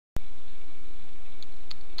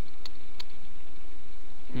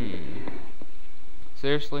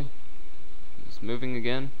Seriously? It's moving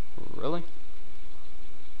again? Really?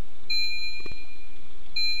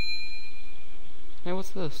 Hey, what's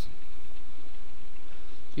this?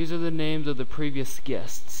 These are the names of the previous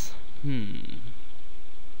guests.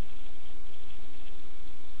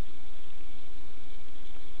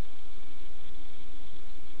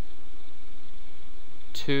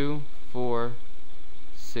 2, 4,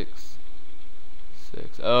 6,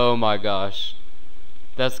 6. Oh my gosh.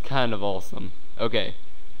 That's kind of awesome. Okay.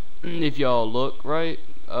 If y'all look right,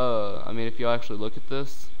 if y'all actually look at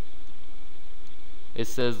this, it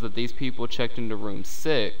says that these people checked into room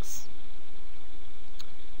 6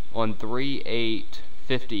 on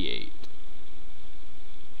 3/8/58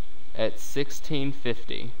 at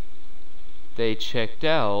 16:50. They checked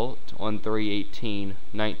out on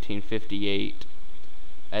 3/18/1958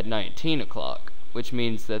 at 19 o'clock, which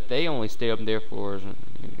means that they only stayed up there for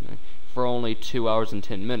only 2 hours and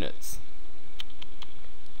 10 minutes.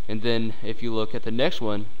 And then if you look at the next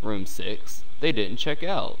one, room 6, they didn't check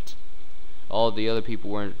out. All the other people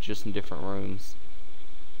were just in different rooms.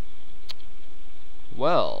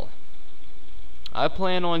 Well, I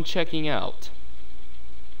plan on checking out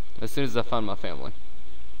as soon as I find my family.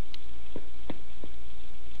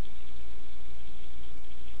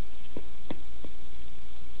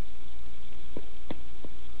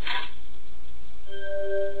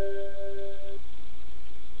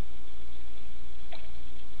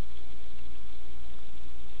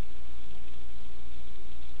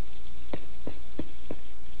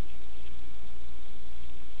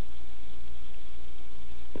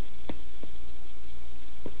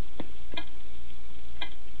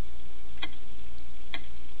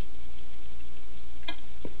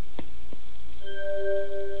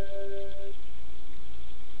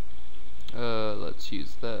 Let's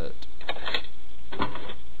use that.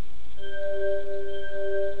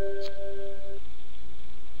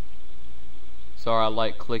 Sorry, I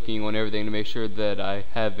like clicking on everything to make sure that I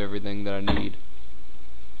have everything that I need.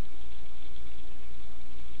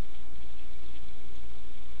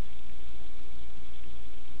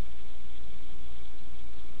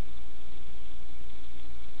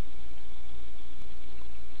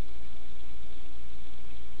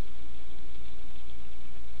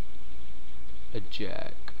 A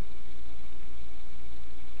jack.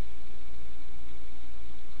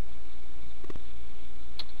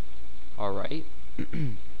 Alright.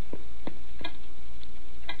 Can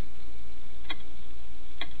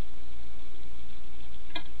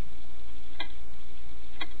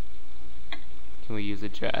we use a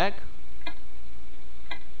jack?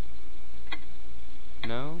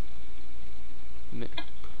 No?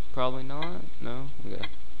 Probably not? No? Okay.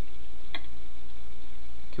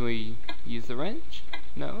 Can we use the wrench?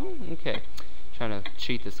 No? Okay. Trying to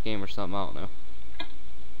cheat this game or something, I don't know.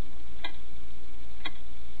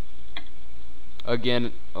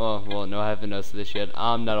 Again, oh, well, no, I haven't noticed this yet.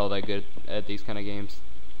 I'm not all that good at these kind of games.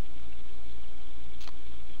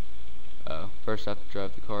 Oh, first I have to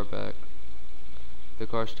drive the car back. The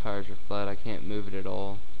car's tires are flat, I can't move it at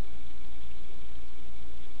all.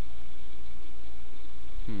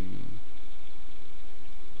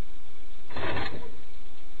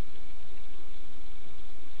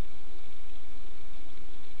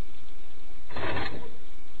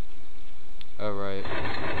 Alright.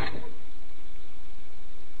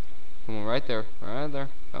 Come on, right there. Right there.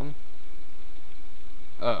 Come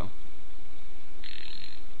on. Oh.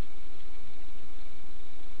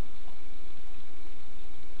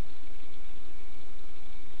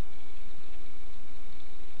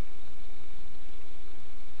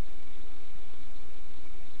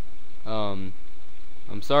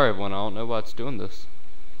 I'm sorry everyone, I don't know what's doing this.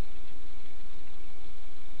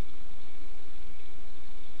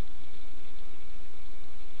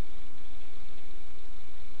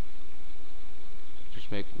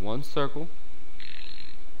 Just make one circle.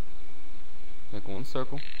 Make one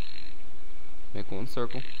circle. Make one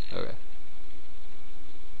circle. Okay.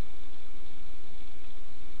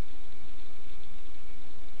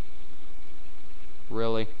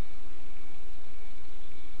 Really?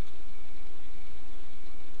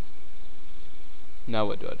 Now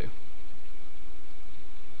what do I do?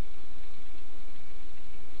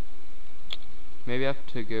 Maybe I have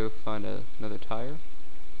to go find another tire?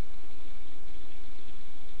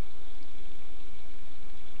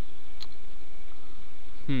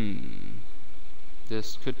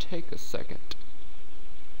 This could take a second.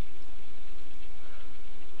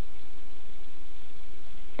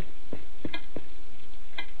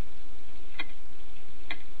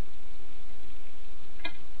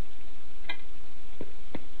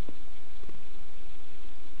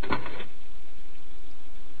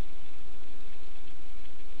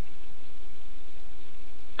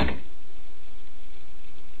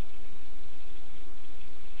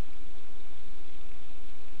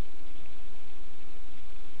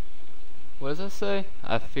 What does that say?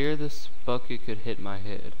 I fear this bucket could hit my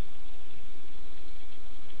head.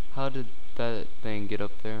 How did that thing get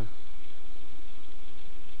up there?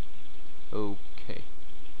 Okay.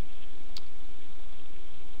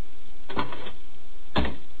 I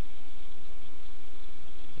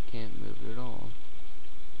can't move it at all.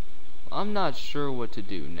 I'm not sure what to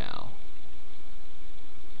do now.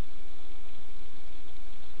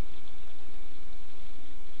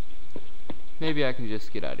 Maybe I can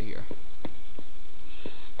just get out of here.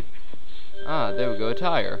 Ah, there we go, a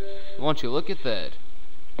tire. Won't you look at that?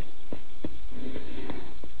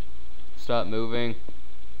 Stop moving.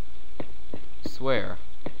 Swear.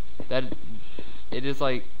 That it is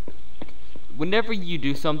like whenever you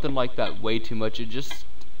do something like that way too much, it just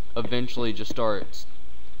eventually just starts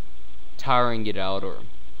tiring it out, or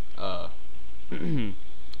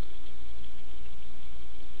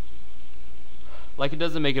like it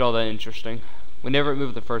doesn't make it all that interesting. Whenever it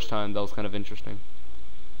moved the first time, that was kind of interesting.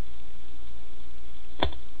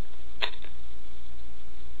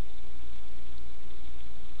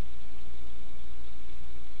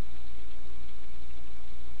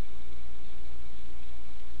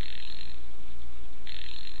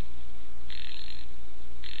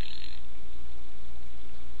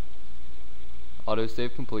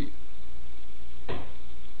 Autosave complete.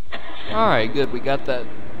 Alright, good, we got that.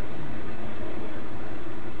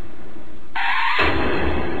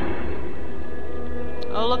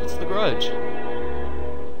 Oh look, it's the Grudge.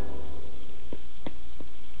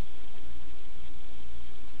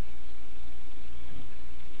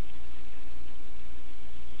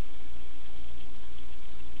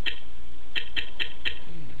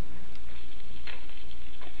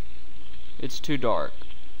 It's too dark.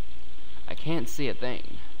 I can't see a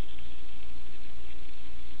thing.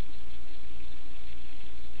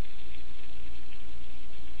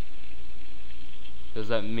 Does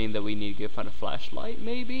that mean that we need to go find a flashlight,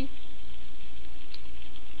 maybe?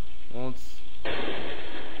 Well, it's...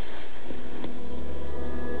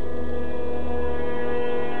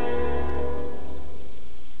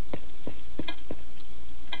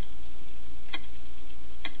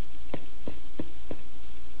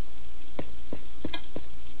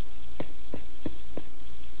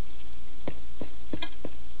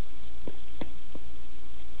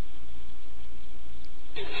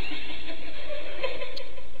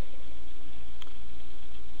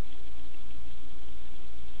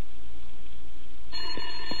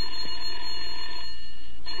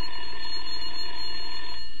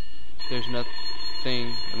 There's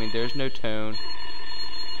nothing, I mean, there's no tone,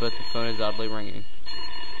 but the phone is oddly ringing.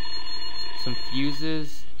 Some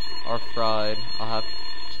fuses are fried. I'll have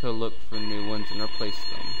to look for new ones and replace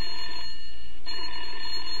them.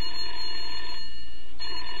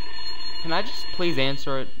 Can I just please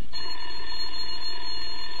answer it?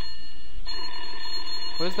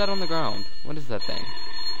 What is that on the ground? What is that thing?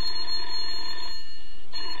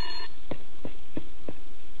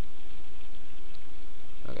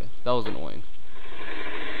 Okay, that was annoying.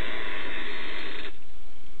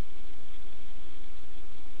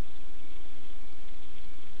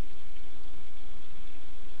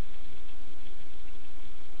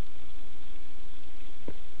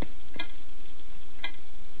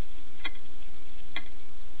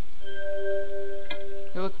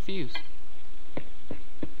 Hey, look, fuse.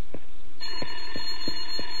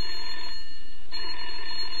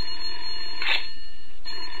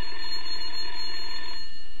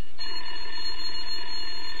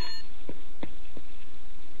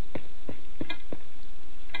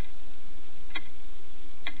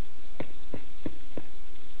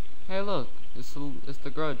 Hey, look, it's the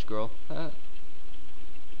Grudge girl.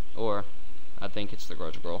 Or, I think it's the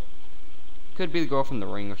Grudge girl. Could be the girl from The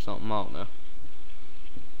Ring or something, I don't know.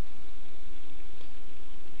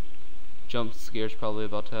 Jump scare's probably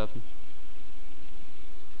about to happen.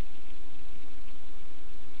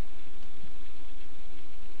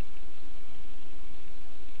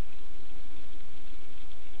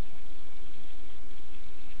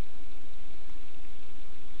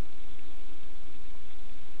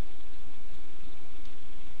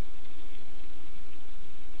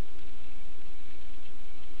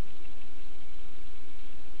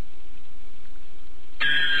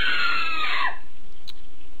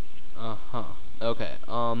 Okay,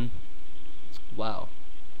 wow.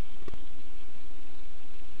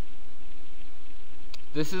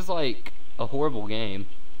 This is like a horrible game.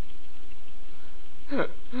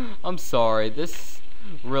 I'm sorry, this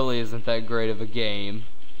really isn't that great of a game.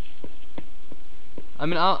 I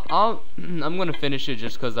mean, I'm gonna finish it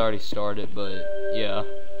just because I already started, but yeah.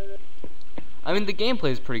 I mean, the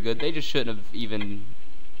gameplay is pretty good. They just shouldn't have even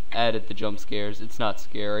added the jump scares. It's not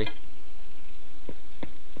scary.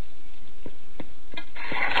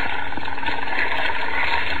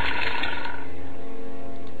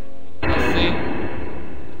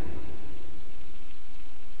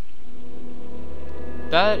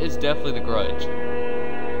 that is definitely the Grudge.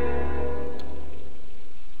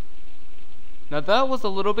 Now that was a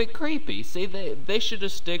little bit creepy. See, they should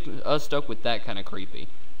have stuck with that kind of creepy,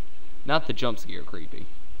 not the jump scare creepy.